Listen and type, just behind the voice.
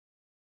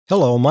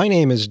Hello, my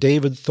name is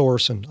David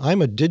Thorson.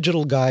 I'm a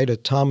digital guide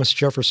at Thomas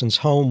Jefferson's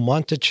home,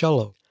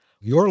 Monticello.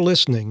 You're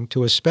listening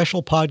to a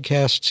special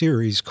podcast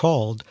series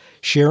called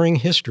Sharing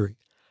History,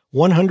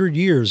 100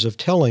 Years of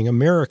Telling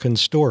American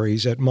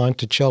Stories at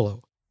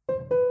Monticello.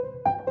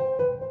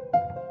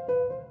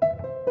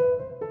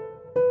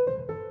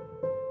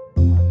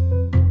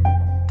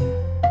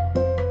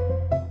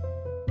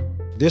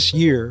 This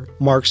year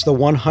marks the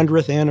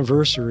 100th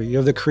anniversary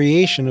of the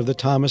creation of the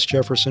Thomas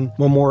Jefferson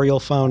Memorial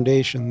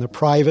Foundation, the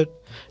private,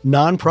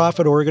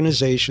 nonprofit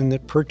organization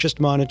that purchased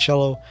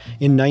Monticello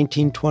in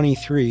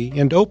 1923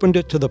 and opened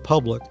it to the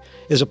public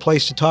as a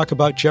place to talk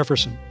about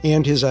Jefferson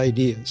and his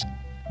ideas.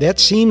 That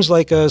seems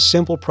like a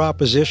simple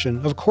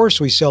proposition. Of course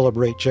we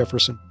celebrate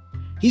Jefferson.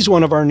 He's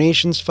one of our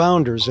nation's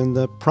founders and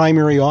the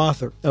primary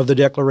author of the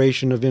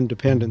Declaration of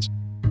Independence,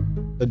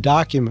 a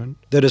document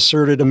that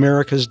asserted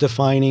America's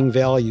defining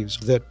values,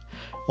 that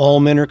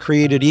all men are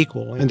created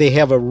equal and they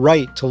have a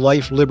right to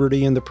life,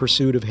 liberty, and the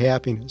pursuit of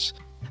happiness.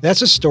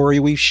 That's a story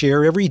we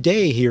share every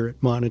day here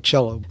at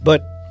Monticello.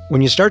 But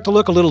when you start to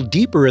look a little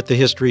deeper at the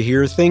history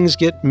here, things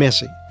get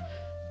messy.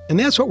 And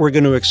that's what we're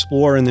going to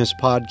explore in this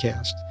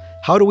podcast.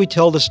 How do we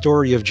tell the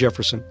story of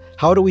Jefferson?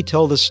 How do we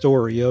tell the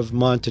story of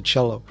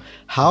Monticello?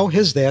 How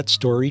has that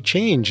story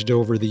changed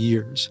over the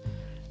years?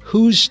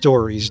 Whose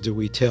stories do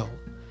we tell?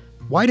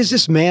 Why does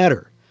this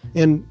matter?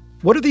 And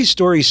what do these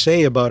stories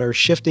say about our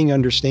shifting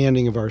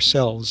understanding of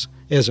ourselves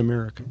as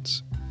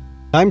Americans?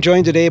 I'm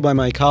joined today by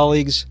my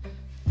colleagues,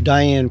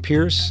 Diane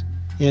Pierce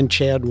and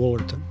Chad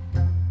Woolerton.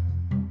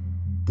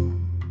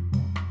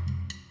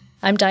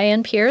 I'm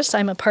Diane Pierce.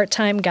 I'm a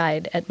part-time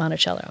guide at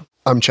Monticello.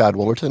 I'm Chad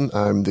Woolerton.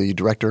 I'm the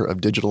Director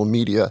of Digital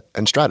Media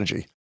and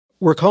Strategy.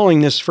 We're calling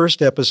this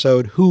first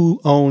episode,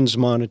 Who Owns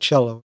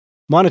Monticello?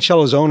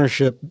 Monticello's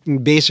ownership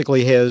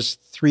basically has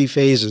three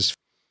phases.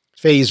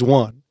 Phase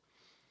one,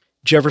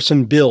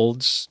 Jefferson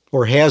builds,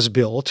 or has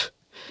built,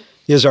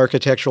 his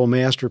architectural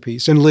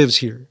masterpiece and lives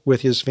here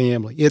with his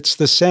family. It's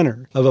the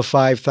center of a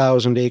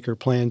 5,000-acre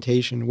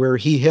plantation where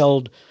he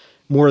held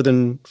more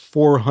than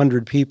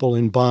 400 people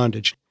in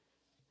bondage.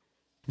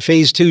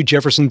 Phase two,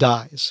 Jefferson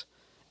dies.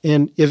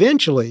 And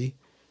eventually,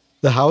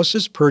 the house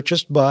is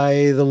purchased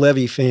by the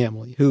Levy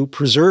family, who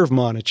preserve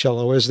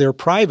Monticello as their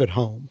private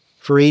home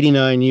for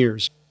 89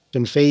 years.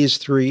 In phase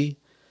three,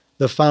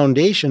 the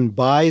foundation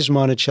buys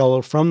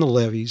Monticello from the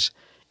Levies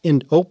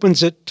and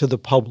opens it to the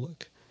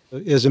public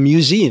as a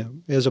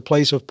museum, as a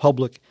place of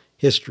public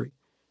history.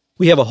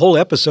 We have a whole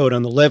episode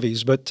on the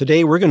Levies, but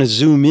today we're going to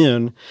zoom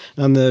in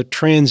on the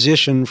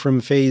transition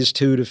from phase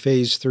two to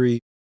phase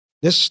three.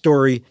 This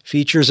story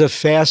features a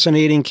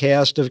fascinating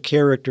cast of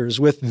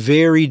characters with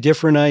very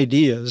different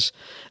ideas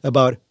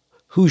about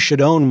who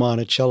should own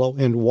Monticello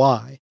and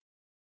why.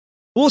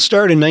 We'll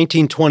start in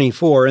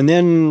 1924, and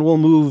then we'll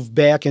move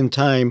back in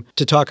time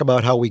to talk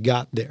about how we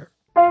got there.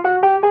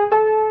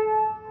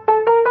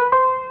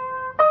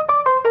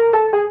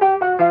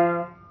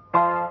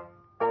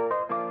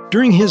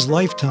 During his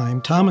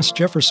lifetime, Thomas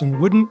Jefferson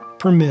wouldn't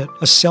permit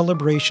a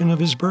celebration of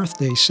his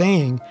birthday,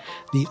 saying,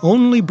 "The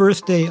only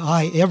birthday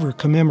I ever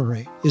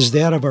commemorate is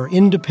that of our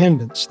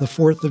independence, the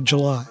 4th of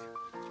July."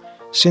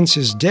 Since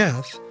his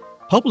death,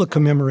 public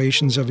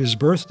commemorations of his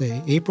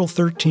birthday, April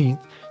 13,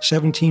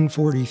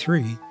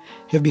 1743,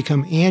 have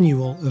become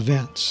annual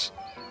events.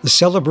 The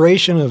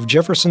celebration of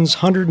Jefferson's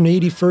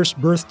 181st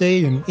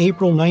birthday in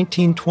April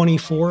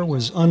 1924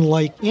 was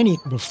unlike any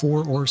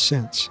before or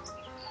since.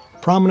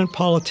 Prominent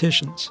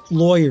politicians,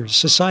 lawyers,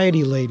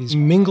 society ladies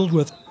mingled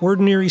with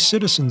ordinary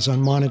citizens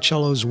on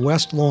Monticello's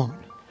West Lawn.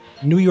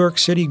 New York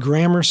City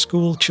grammar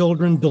school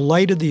children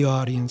delighted the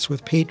audience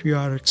with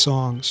patriotic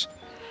songs.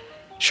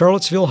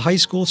 Charlottesville high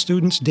school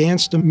students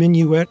danced a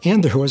minuet,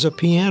 and there was a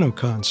piano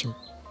concert.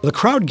 The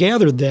crowd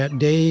gathered that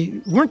day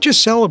weren't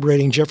just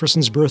celebrating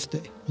Jefferson's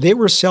birthday. They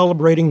were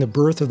celebrating the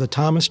birth of the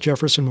Thomas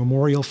Jefferson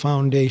Memorial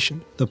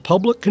Foundation. The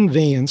public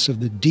conveyance of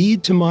the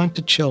deed to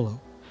Monticello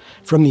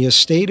from the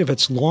estate of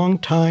its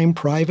longtime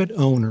private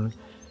owner,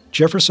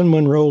 Jefferson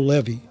Monroe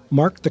Levy,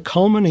 marked the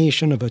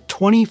culmination of a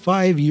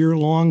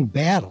 25-year-long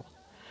battle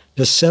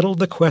to settle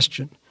the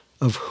question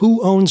of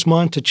who owns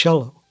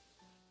Monticello.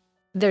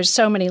 There's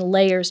so many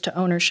layers to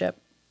ownership.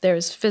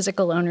 There's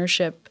physical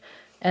ownership,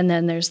 and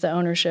then there's the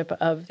ownership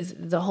of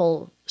the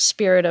whole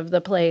spirit of the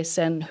place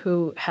and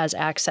who has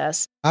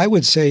access. I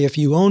would say if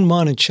you own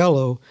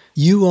Monticello,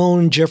 you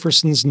own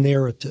Jefferson's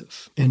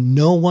narrative, and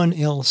no one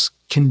else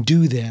can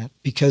do that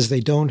because they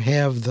don't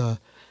have the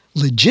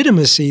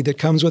legitimacy that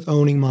comes with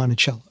owning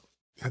Monticello.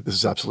 Yeah, this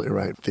is absolutely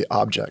right. The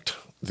object,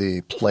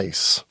 the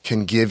place,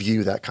 can give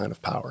you that kind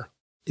of power.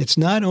 It's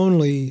not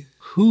only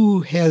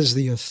who has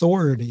the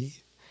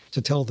authority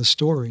to tell the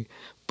story,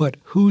 but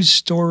whose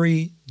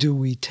story do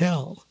we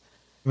tell?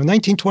 In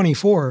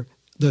 1924,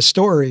 the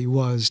story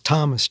was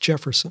Thomas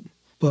Jefferson.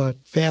 But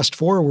fast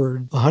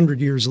forward 100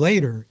 years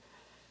later,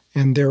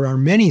 and there are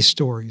many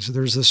stories.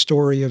 There's the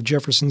story of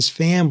Jefferson's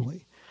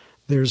family.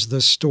 There's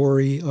the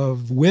story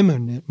of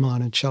women at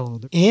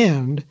Monticello.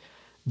 And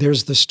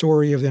there's the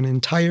story of an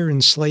entire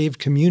enslaved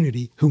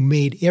community who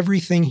made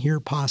everything here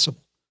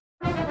possible.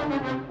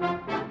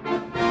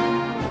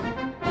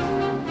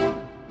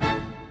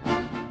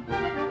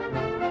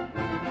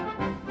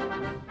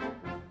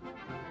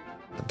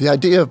 The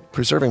idea of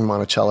preserving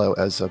Monticello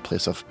as a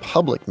place of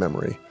public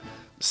memory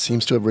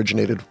seems to have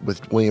originated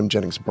with William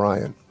Jennings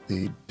Bryan,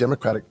 the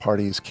Democratic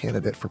Party's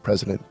candidate for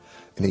president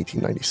in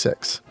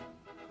 1896.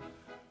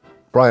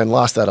 Bryan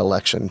lost that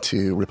election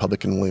to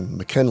Republican William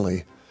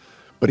McKinley,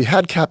 but he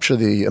had captured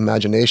the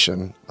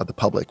imagination of the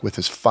public with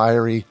his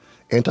fiery,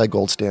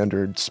 anti-gold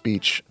standard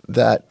speech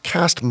that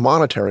cast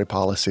monetary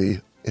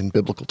policy in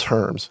biblical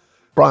terms.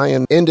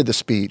 Bryan ended the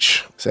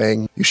speech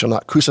saying, "You shall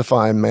not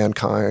crucify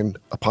mankind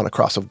upon a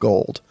cross of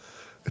gold."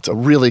 It's a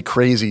really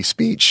crazy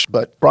speech,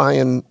 but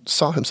Bryan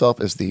saw himself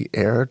as the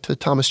heir to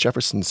Thomas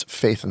Jefferson's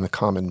faith in the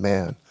common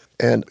man.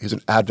 And he's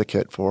an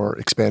advocate for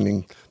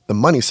expanding the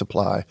money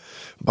supply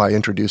by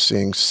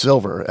introducing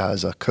silver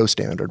as a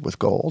co-standard with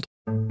gold.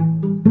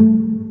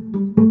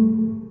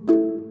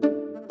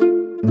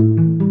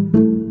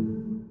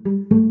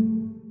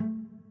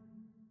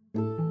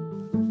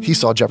 He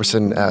saw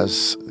Jefferson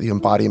as the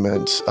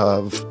embodiment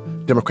of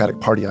Democratic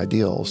Party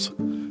ideals.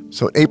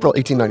 So in April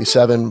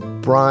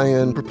 1897,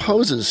 Bryan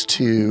proposes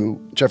to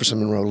Jefferson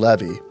Monroe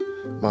Levy,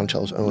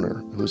 Monticello's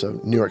owner, who was a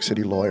New York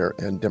City lawyer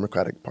and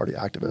Democratic Party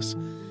activist,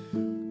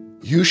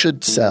 "You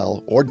should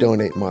sell or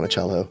donate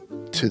Monticello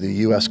to the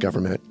U.S.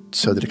 government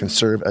so that it can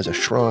serve as a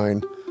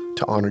shrine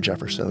to honor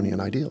Jeffersonian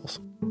ideals."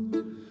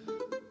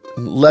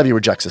 Levy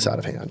rejects this out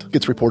of hand. It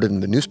gets reported in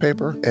the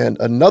newspaper, and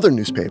another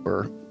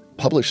newspaper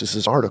publishes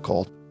this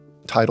article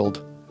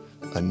titled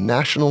 "A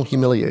National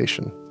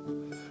Humiliation,"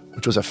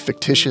 which was a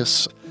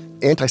fictitious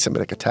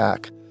anti-Semitic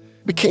attack.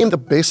 It became the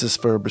basis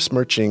for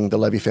besmirching the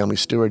Levy family's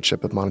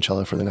stewardship of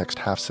Monticello for the next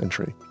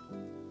half-century.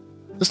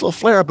 This little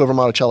flare-up over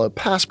Monticello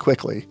passed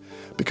quickly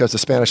because the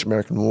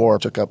Spanish-American War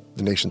took up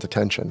the nation's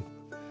attention.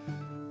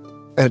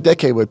 And a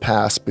decade would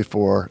pass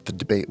before the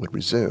debate would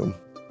resume.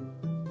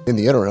 In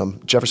the interim,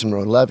 Jefferson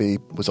Monroe Levy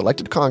was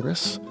elected to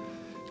Congress,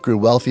 grew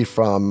wealthy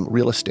from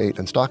real estate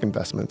and stock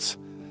investments,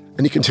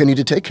 and he continued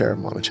to take care of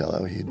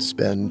Monticello. He'd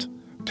spend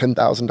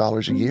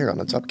 $10,000 a year on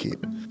its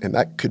upkeep, and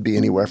that could be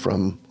anywhere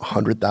from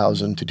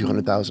 $100,000 to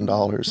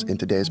 $200,000 in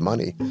today's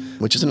money,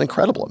 which is an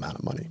incredible amount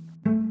of money.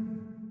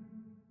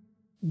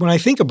 When I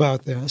think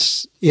about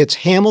this, it's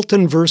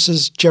Hamilton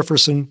versus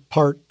Jefferson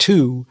Part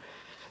 2,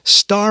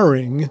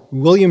 starring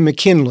William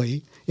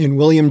McKinley and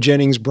William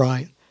Jennings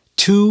Bryan,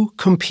 two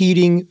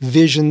competing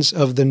visions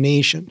of the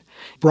nation.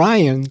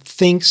 Bryan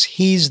thinks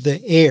he's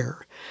the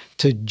heir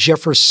to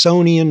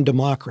Jeffersonian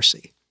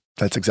democracy.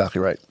 That's exactly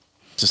right.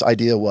 This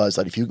idea was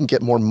that if you can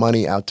get more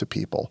money out to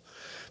people,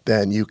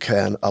 then you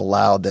can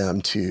allow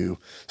them to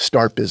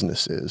start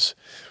businesses,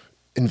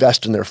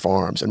 invest in their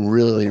farms, and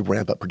really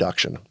ramp up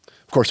production.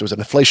 Of course, there was an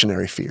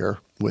inflationary fear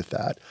with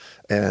that,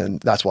 and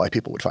that's why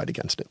people would fight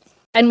against it.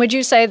 And would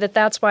you say that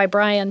that's why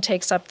Bryan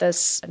takes up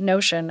this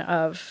notion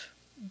of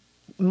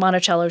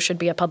Monticello should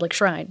be a public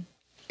shrine?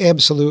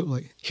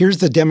 Absolutely. Here's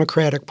the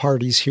Democratic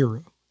Party's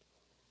hero.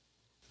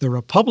 The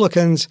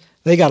Republicans,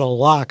 they got a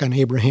lock on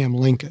Abraham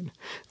Lincoln.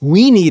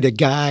 We need a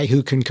guy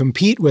who can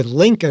compete with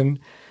Lincoln,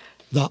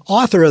 the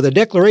author of the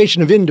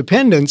Declaration of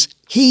Independence.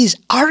 He's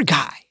our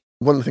guy.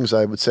 One of the things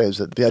I would say is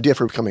that the idea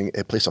for becoming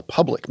a place of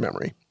public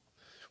memory,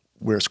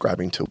 we're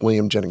ascribing to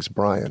William Jennings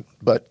Bryan,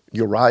 but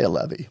Uriah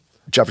Levy,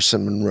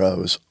 Jefferson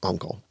Monroe's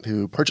uncle,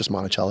 who purchased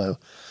Monticello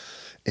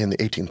in the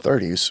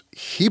 1830s,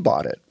 he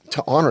bought it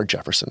to honor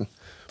Jefferson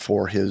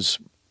for his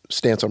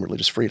stance on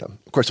religious freedom.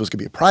 Of course, it was going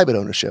to be a private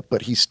ownership,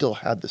 but he still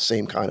had the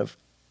same kind of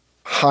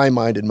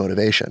high-minded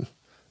motivation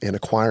in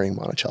acquiring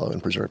Monticello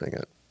and preserving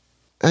it.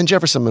 And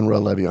Jefferson Monroe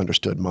Levy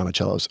understood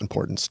Monticello's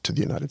importance to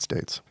the United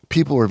States.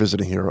 People were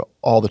visiting here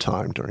all the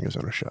time during his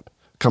ownership,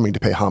 coming to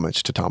pay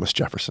homage to Thomas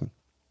Jefferson.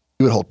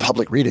 He would hold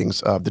public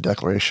readings of the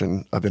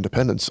Declaration of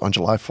Independence on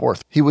July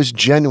 4th. He was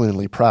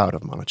genuinely proud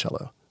of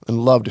Monticello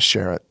and loved to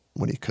share it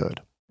when he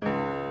could.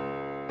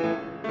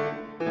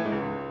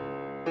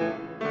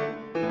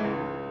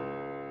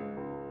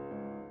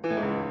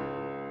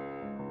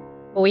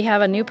 We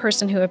have a new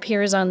person who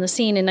appears on the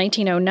scene in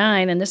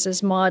 1909, and this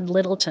is Maud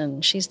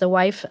Littleton. She's the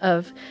wife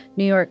of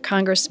New York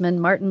Congressman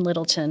Martin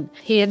Littleton.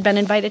 He had been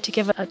invited to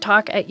give a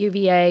talk at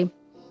UVA,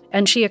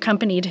 and she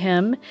accompanied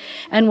him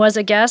and was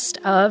a guest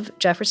of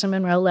Jefferson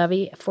Monroe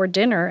Levy for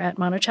dinner at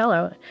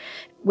Monticello,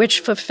 which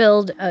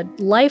fulfilled a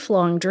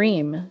lifelong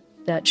dream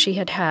that she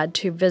had had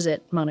to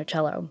visit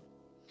Monticello.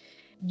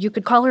 You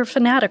could call her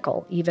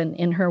fanatical, even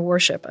in her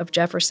worship of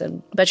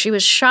Jefferson. But she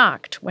was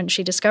shocked when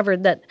she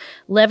discovered that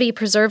Levy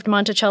preserved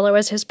Monticello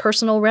as his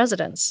personal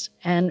residence,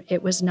 and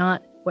it was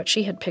not what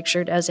she had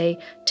pictured as a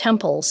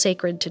temple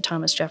sacred to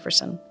Thomas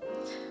Jefferson.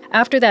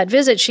 After that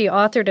visit, she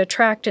authored a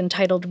tract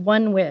entitled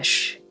One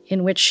Wish,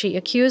 in which she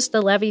accused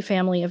the Levy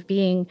family of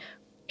being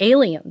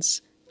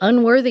aliens,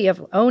 unworthy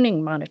of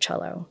owning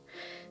Monticello.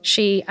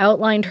 She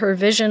outlined her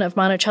vision of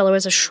Monticello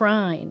as a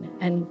shrine,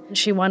 and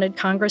she wanted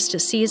Congress to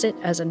seize it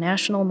as a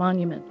national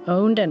monument,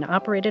 owned and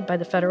operated by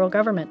the federal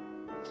government.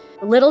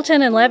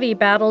 Littleton and Levy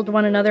battled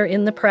one another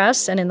in the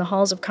press and in the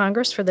halls of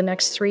Congress for the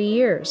next 3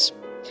 years.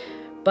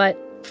 But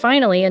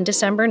finally, in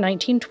December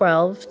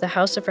 1912, the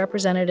House of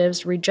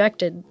Representatives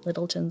rejected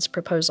Littleton's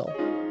proposal.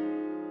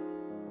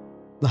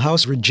 The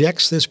House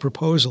rejects this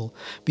proposal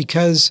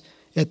because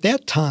at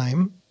that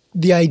time,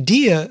 the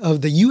idea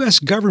of the U.S.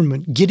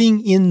 government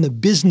getting in the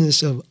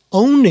business of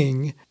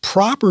owning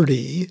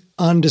property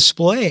on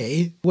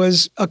display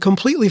was a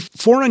completely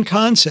foreign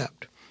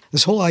concept.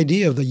 This whole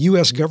idea of the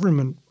U.S.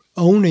 government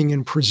owning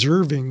and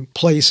preserving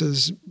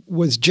places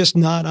was just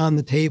not on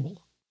the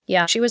table.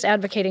 Yeah, she was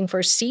advocating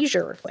for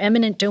seizure,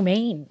 eminent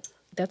domain.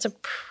 That's a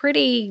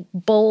pretty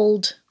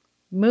bold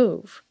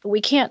move.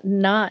 We can't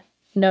not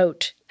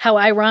note how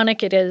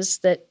ironic it is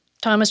that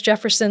Thomas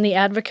Jefferson, the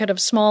advocate of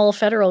small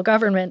federal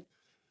government,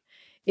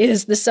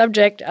 is the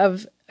subject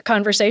of a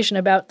conversation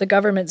about the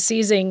government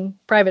seizing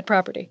private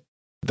property.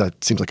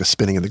 That seems like a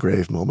spinning in the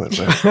grave moment.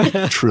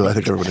 Right? True, I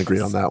think everyone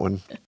agreed on that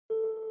one.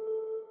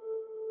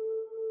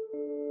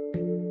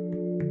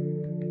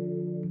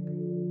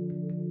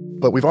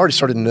 But we've already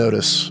started to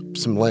notice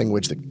some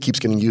language that keeps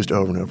getting used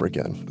over and over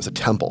again. It's a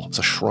temple, it's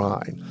a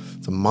shrine,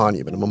 it's a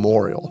monument, a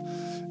memorial.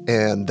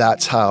 And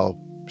that's how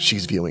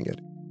she's viewing it.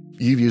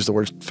 You've used the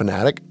word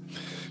fanatic.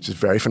 She's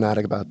very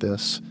fanatic about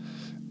this.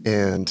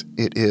 And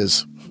it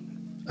is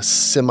a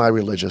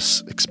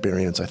semi-religious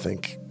experience, I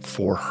think,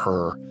 for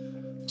her.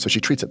 So she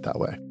treats it that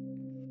way.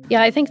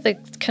 Yeah, I think the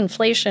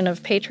conflation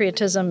of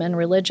patriotism and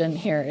religion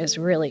here is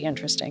really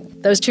interesting.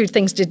 Those two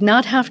things did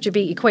not have to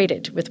be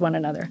equated with one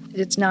another.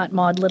 It's not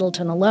Maud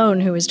Littleton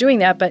alone who is doing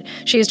that, but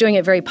she is doing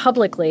it very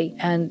publicly,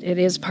 and it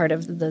is part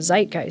of the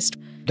zeitgeist.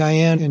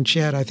 Diane and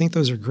Chad, I think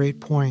those are great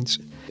points.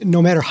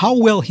 No matter how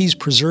well he's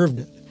preserved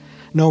it,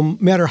 no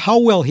matter how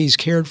well he's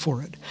cared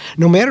for it,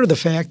 no matter the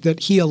fact that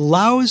he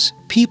allows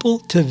people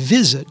to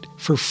visit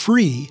for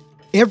free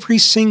every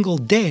single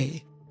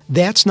day,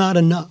 that's not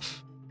enough.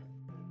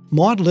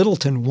 Maud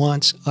Littleton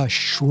wants a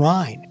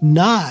shrine,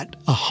 not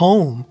a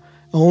home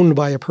owned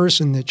by a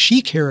person that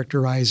she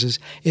characterizes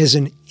as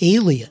an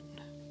alien.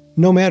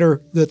 No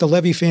matter that the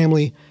Levy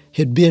family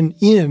had been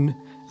in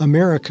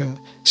America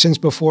since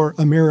before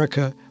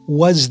America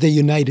was the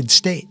United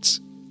States.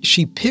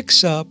 She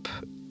picks up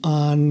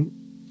on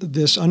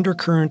this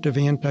undercurrent of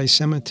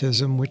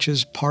anti-Semitism, which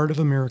is part of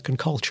American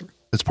culture.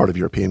 It's part of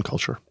European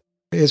culture.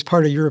 It's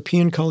part of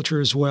European culture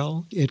as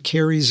well. It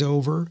carries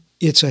over.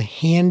 It's a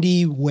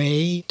handy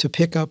way to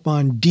pick up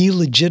on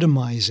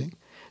delegitimizing.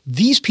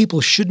 These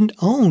people shouldn't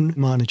own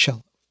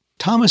Monticello.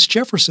 Thomas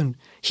Jefferson,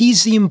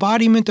 he's the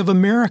embodiment of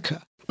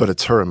America. But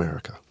it's her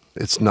America.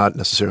 It's not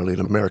necessarily an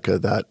America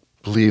that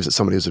believes that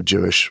somebody who's of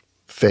Jewish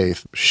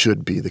faith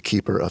should be the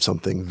keeper of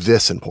something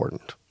this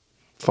important.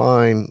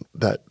 Fine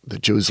that the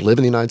Jews live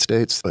in the United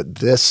States, but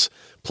this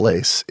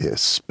place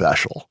is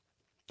special.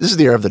 This is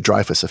the era of the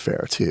Dreyfus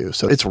Affair, too,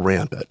 so it's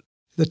rampant.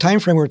 The time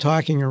frame we're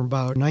talking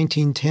about,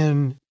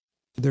 1910,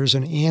 there's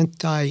an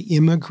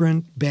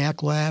anti-immigrant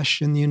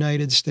backlash in the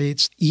United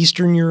States.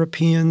 Eastern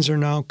Europeans are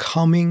now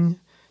coming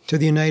to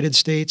the United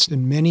States,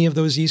 and many of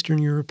those Eastern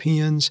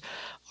Europeans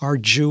are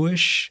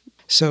Jewish.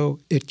 So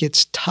it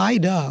gets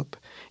tied up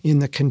in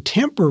the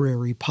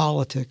contemporary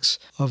politics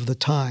of the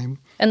time.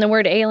 And the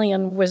word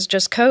alien was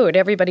just code.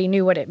 Everybody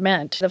knew what it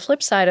meant. The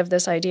flip side of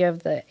this idea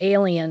of the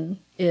alien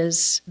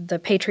is the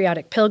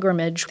patriotic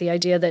pilgrimage, the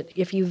idea that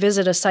if you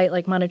visit a site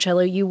like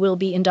Monticello, you will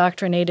be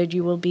indoctrinated,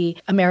 you will be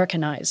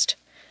Americanized.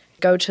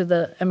 Go to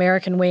the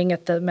American wing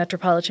at the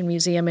Metropolitan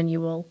Museum and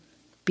you will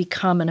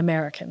become an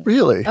American.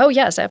 Really? Oh,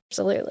 yes,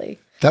 absolutely.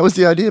 That was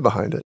the idea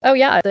behind it. Oh,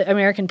 yeah. The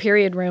American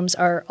period rooms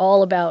are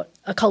all about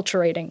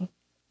acculturating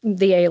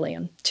the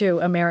alien to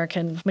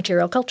American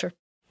material culture.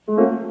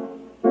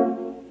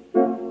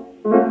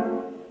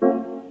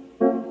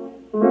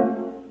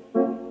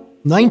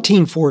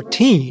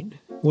 1914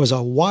 was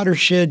a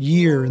watershed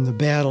year in the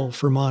battle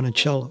for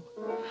Monticello.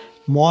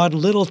 Maud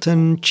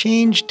Littleton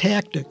changed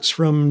tactics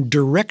from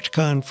direct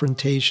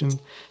confrontation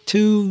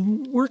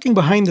to working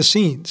behind the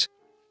scenes.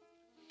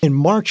 In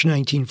March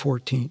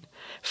 1914,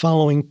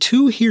 following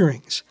 2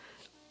 hearings,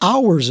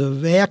 hours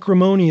of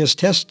acrimonious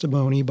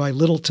testimony by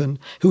Littleton,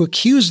 who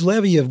accused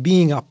Levy of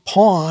being a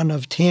pawn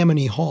of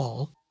Tammany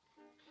Hall,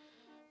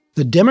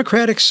 the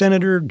Democratic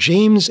Senator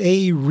James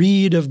A.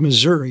 Reed of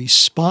Missouri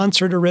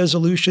sponsored a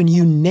resolution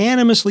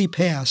unanimously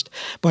passed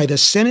by the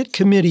Senate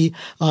Committee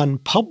on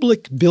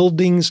Public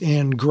Buildings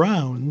and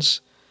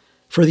Grounds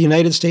for the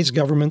United States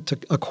government to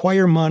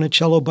acquire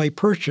Monticello by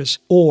purchase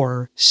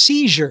or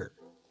seizure.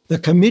 The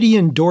committee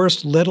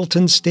endorsed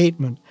Littleton's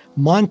statement,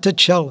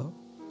 Monticello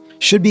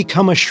should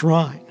become a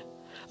shrine,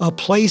 a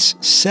place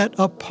set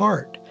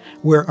apart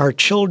where our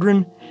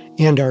children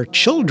and our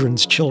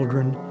children's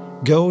children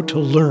go to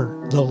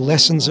learn the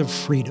lessons of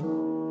freedom.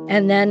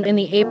 And then in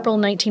the April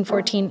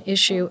 1914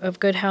 issue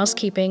of Good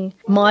Housekeeping,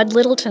 Maud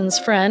Littleton's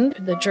friend,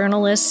 the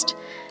journalist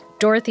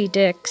Dorothy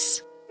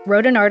Dix,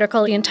 wrote an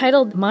article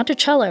entitled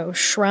Monticello,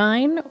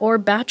 Shrine or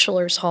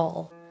Bachelor's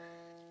Hall.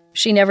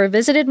 She never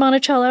visited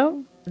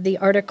Monticello. The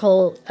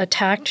article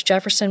attacked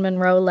Jefferson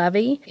Monroe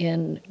Levy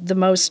in the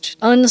most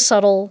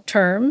unsubtle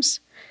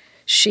terms.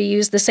 She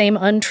used the same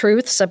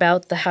untruths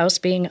about the house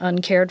being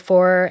uncared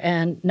for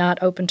and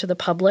not open to the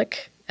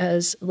public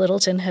as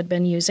Littleton had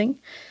been using.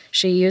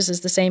 She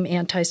uses the same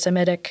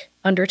anti-Semitic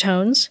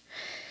undertones.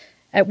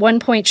 At one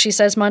point, she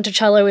says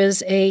Monticello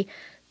is a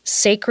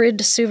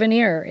sacred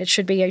souvenir. It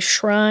should be a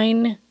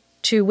shrine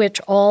to which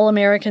all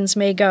Americans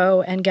may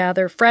go and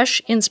gather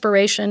fresh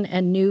inspiration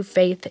and new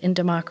faith in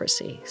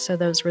democracy. So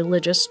those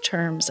religious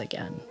terms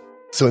again.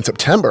 So in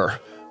September,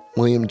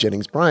 William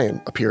Jennings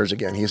Bryan appears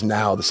again. He is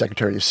now the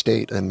Secretary of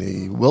State in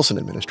the Wilson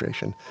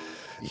administration.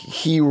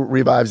 He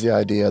revives the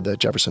idea that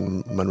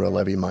Jefferson Monroe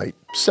Levy might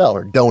sell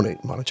or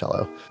donate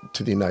Monticello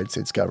to the United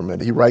States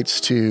government. He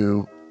writes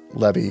to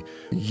Levy,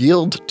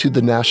 "Yield to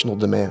the national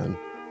demand.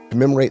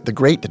 Commemorate the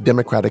great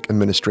Democratic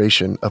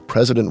administration of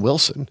President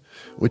Wilson,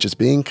 which is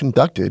being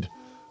conducted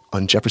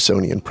on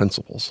Jeffersonian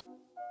principles."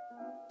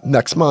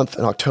 Next month,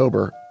 in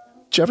October,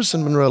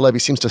 Jefferson Monroe Levy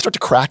seems to start to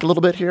crack a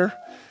little bit here.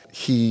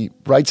 He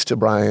writes to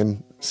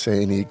Bryan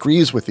saying he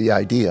agrees with the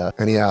idea,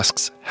 and he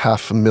asks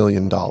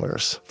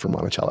 $500,000 for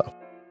Monticello.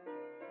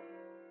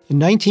 In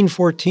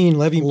 1914,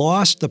 Levy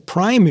lost the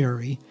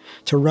primary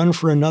to run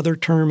for another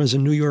term as a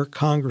New York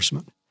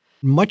congressman.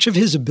 Much of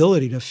his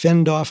ability to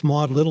fend off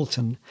Maud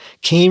Littleton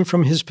came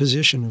from his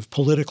position of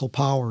political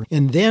power,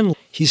 and then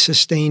he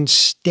sustained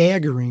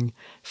staggering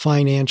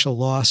financial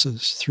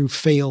losses through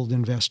failed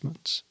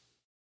investments.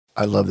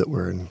 I love that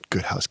we're in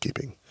Good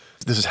Housekeeping.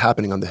 This is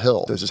happening on the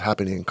Hill. This is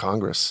happening in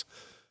Congress.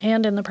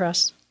 And in the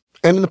press.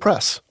 And in the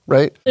press,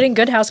 right? In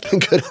Good Housekeeping.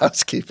 Good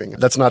Housekeeping.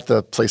 That's not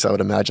the place I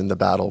would imagine the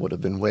battle would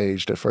have been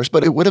waged at first,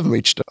 but it would have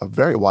reached a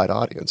very wide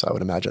audience, I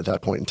would imagine, at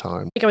that point in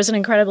time. I think it was an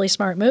incredibly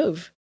smart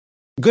move.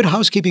 Good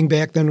Housekeeping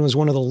back then was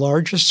one of the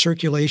largest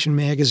circulation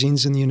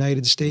magazines in the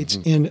United States,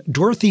 and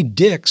Dorothy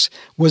Dix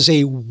was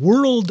a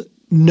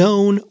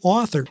world-known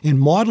author, and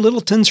Maud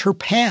Littleton's her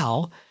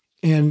pal,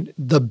 and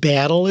the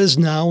battle is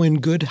now in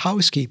Good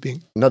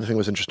Housekeeping. Another thing that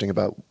was interesting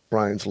about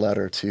Bryan's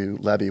letter to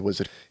Levy was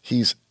that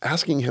he's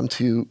asking him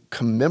to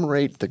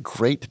commemorate the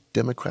great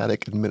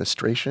Democratic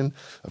administration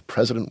of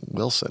President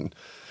Wilson,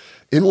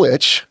 in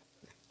which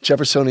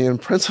Jeffersonian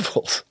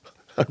principles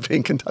are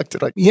being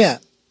conducted. Yeah.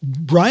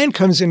 Bryan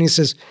comes in and he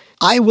says,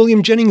 "I,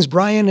 William Jennings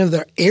Bryan, am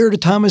the heir to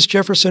Thomas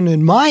Jefferson,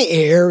 and my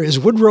heir is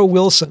Woodrow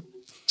Wilson.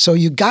 So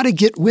you got to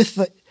get with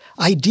the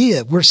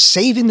idea. We're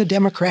saving the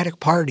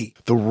Democratic Party."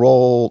 The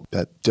role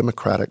that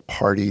Democratic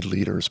Party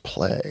leaders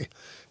play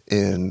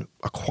in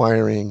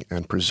acquiring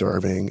and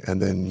preserving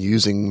and then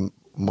using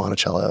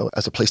Monticello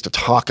as a place to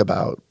talk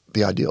about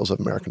the ideals of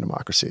American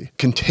democracy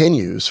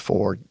continues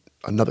for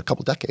another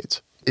couple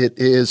decades. It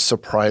is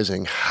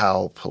surprising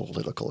how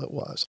political it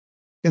was.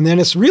 And then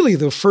it's really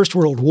the First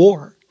World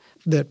War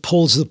that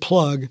pulls the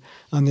plug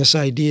on this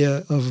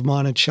idea of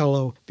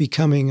Monticello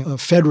becoming a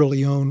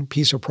federally owned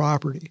piece of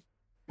property.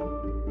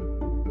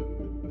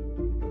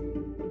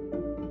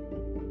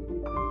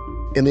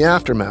 In the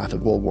aftermath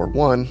of World War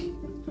I,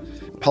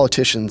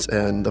 politicians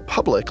and the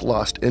public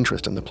lost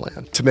interest in the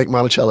plan to make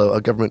Monticello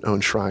a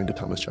government-owned shrine to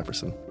Thomas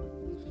Jefferson.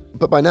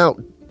 But by now,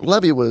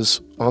 Levy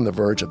was on the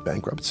verge of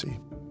bankruptcy,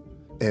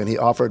 and he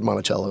offered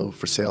Monticello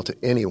for sale to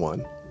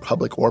anyone,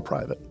 public or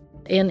private.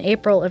 In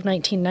April of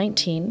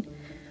 1919,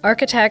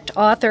 architect,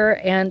 author,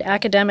 and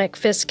academic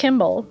Fisk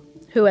Kimball,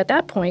 who at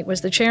that point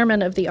was the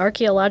chairman of the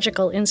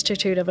Archaeological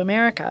Institute of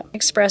America,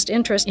 expressed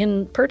interest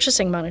in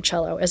purchasing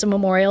Monticello as a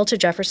memorial to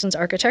Jefferson's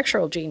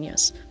architectural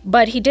genius.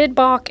 But he did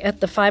balk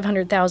at the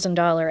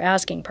 $500,000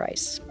 asking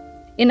price.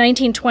 In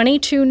 1920,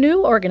 two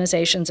new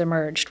organizations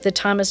emerged. The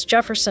Thomas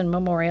Jefferson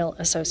Memorial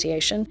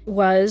Association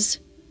was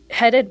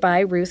headed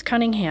by Ruth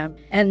Cunningham,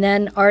 and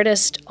then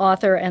artist,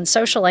 author, and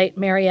socialite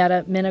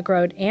Marietta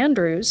Minigrode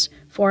Andrews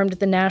formed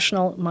the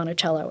National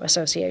Monticello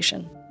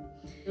Association.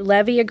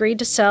 Levy agreed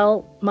to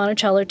sell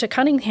Monticello to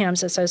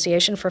Cunningham's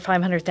association for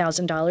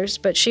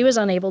 $500,000, but she was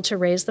unable to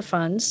raise the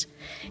funds.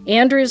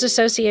 Andrews'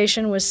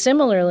 association was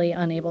similarly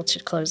unable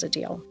to close a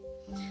deal.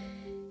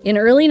 In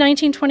early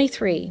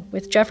 1923,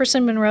 with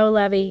Jefferson Monroe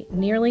Levy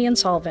nearly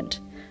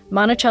insolvent,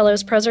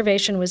 Monticello's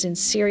preservation was in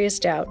serious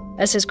doubt,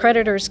 as his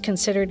creditors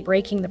considered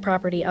breaking the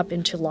property up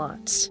into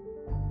lots.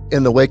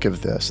 In the wake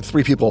of this,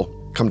 three people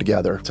come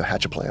together to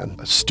hatch a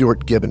plan.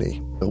 Stuart Gibney,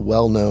 a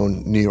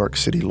well-known New York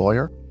City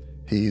lawyer.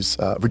 He's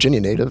a Virginia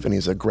native, and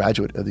he's a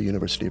graduate of the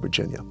University of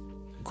Virginia.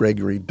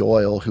 Gregory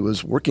Doyle, who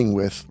was working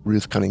with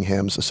Ruth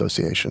Cunningham's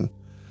association,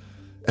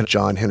 and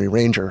John Henry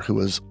Ranger, who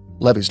was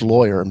Levy's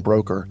lawyer and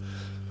broker.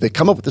 They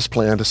come up with this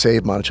plan to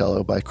save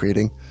Monticello by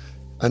creating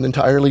an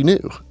entirely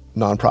new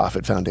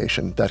nonprofit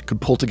foundation that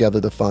could pull together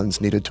the funds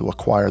needed to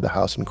acquire the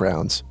house and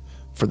grounds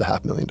for the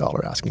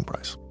 $500,000 asking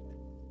price.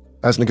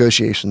 As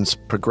negotiations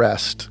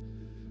progressed,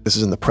 this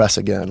is in the press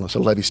again, so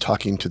Levy's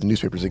talking to the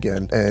newspapers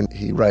again, and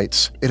he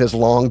writes, "It has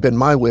long been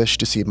my wish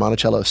to see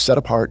Monticello set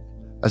apart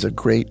as a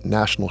great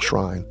national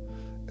shrine,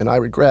 and I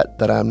regret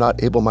that I am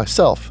not able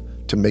myself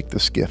to make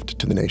this gift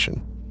to the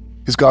nation."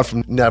 He's gone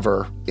from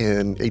never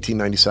in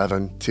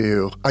 1897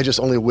 to, "I just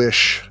only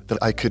wish that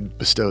I could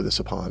bestow this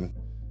upon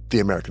the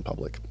American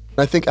public."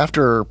 I think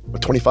after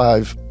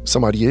 25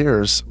 some odd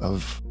years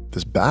of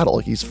this battle,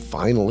 he's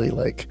finally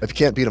like, if you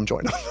can't beat him,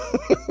 join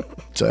him.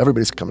 So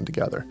everybody's coming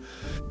together.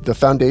 The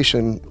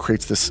foundation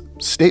creates this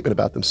statement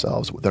about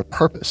themselves. Their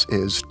purpose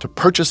is to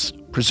purchase,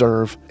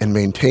 preserve, and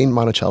maintain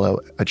Monticello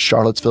at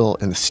Charlottesville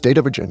in the state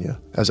of Virginia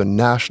as a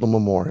national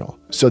memorial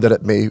so that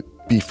it may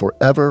be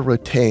forever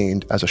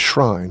retained as a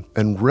shrine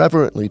and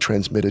reverently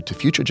transmitted to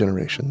future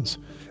generations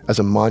as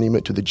a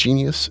monument to the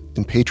genius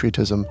and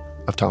patriotism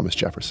of Thomas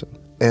Jefferson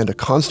and a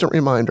constant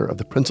reminder of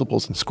the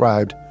principles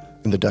inscribed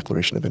in the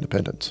Declaration of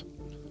Independence.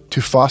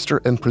 To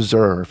foster and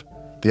preserve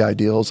the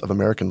ideals of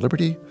American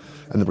liberty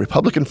and the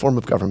Republican form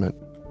of government,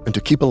 and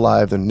to keep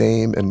alive the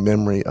name and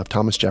memory of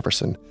Thomas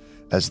Jefferson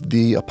as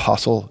the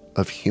apostle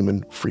of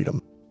human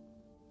freedom.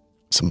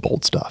 Some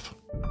bold stuff.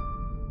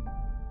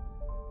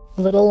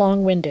 A little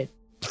long-winded.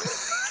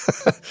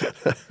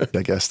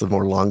 I guess the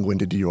more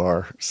long-winded you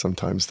are,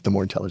 sometimes the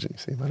more intelligent you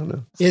seem. I don't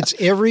know. It's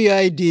every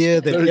idea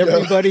that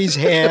everybody's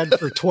had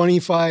for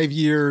 25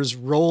 years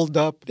rolled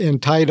up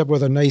and tied up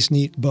with a nice,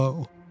 neat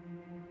bow.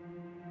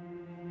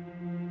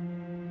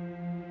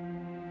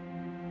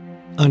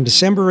 On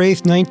December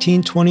 8,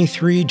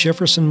 1923,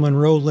 Jefferson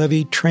Monroe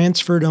Levy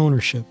transferred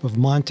ownership of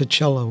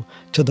Monticello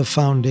to the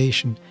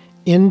foundation,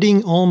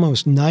 ending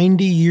almost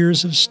 90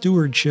 years of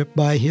stewardship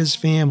by his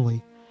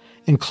family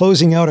and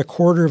closing out a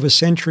quarter of a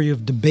century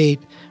of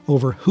debate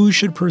over who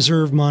should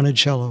preserve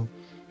Monticello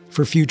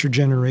for future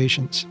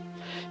generations.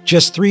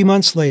 Just 3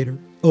 months later,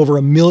 over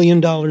 $1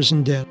 million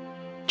in debt,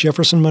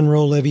 Jefferson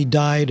Monroe Levy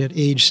died at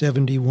age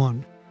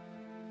 71.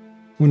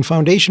 When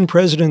Foundation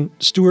President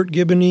Stuart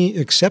Giboney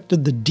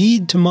accepted the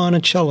deed to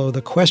Monticello,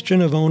 the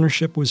question of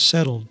ownership was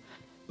settled.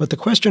 But the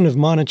question of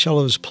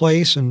Monticello's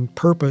place and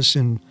purpose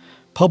in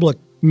public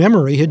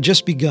memory had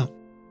just begun.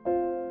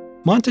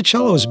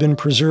 Monticello has been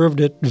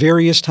preserved at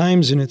various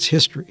times in its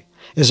history,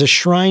 as a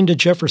shrine to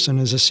Jefferson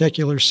as a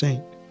secular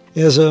saint,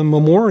 as a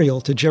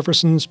memorial to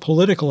Jefferson's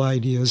political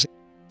ideas,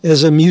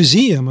 as a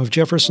museum of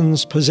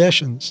Jefferson's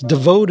possessions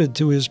devoted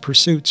to his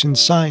pursuits in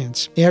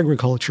science,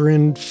 agriculture,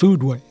 and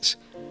foodways,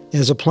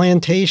 as a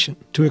plantation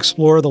to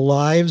explore the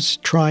lives,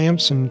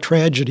 triumphs, and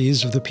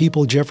tragedies of the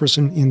people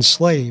Jefferson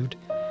enslaved,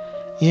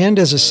 and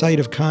as a site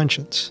of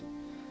conscience.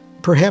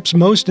 Perhaps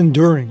most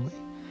enduringly,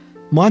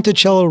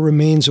 Monticello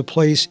remains a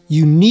place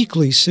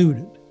uniquely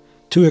suited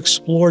to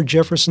explore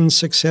Jefferson's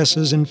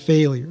successes and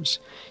failures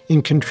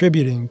in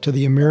contributing to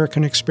the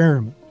American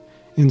experiment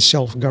in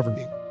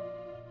self-governing.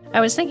 I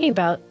was thinking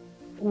about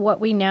what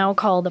we now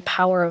call the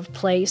power of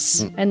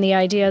place and the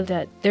idea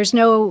that there's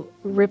no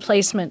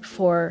replacement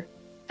for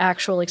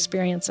actual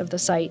experience of the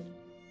site.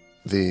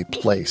 The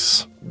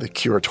place, the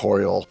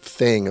curatorial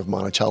thing of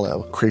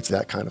Monticello creates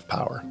that kind of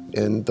power.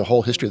 And the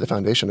whole history of the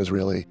foundation is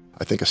really,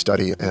 I think, a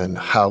study in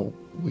how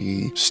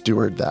we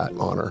steward that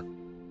honor.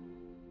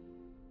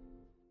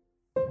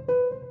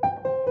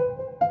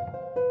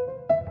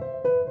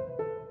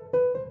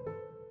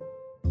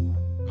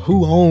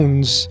 Who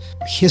owns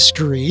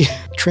history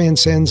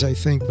transcends, I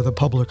think, the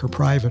public or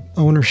private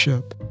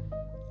ownership.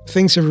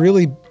 Things have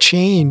really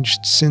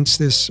changed since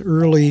this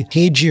early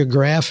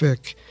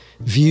hagiographic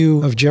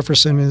view of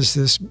Jefferson as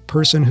this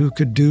person who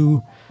could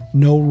do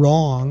no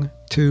wrong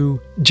to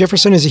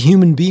Jefferson as a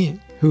human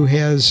being who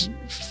has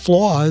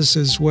flaws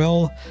as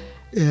well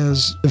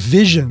as a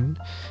vision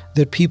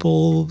that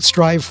people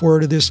strive for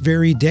to this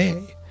very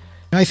day.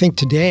 I think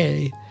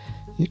today,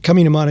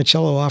 coming to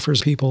Monticello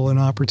offers people an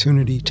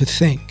opportunity to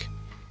think.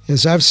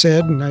 As I've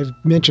said, and I've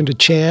mentioned to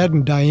Chad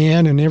and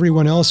Diane and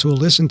everyone else who will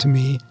listen to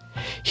me,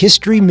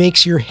 history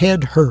makes your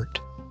head hurt.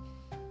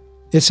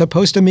 It's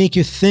supposed to make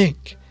you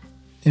think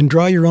and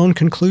draw your own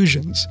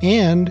conclusions.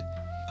 And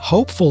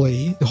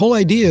hopefully, the whole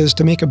idea is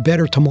to make a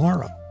better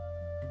tomorrow,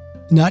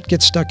 not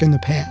get stuck in the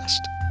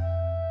past.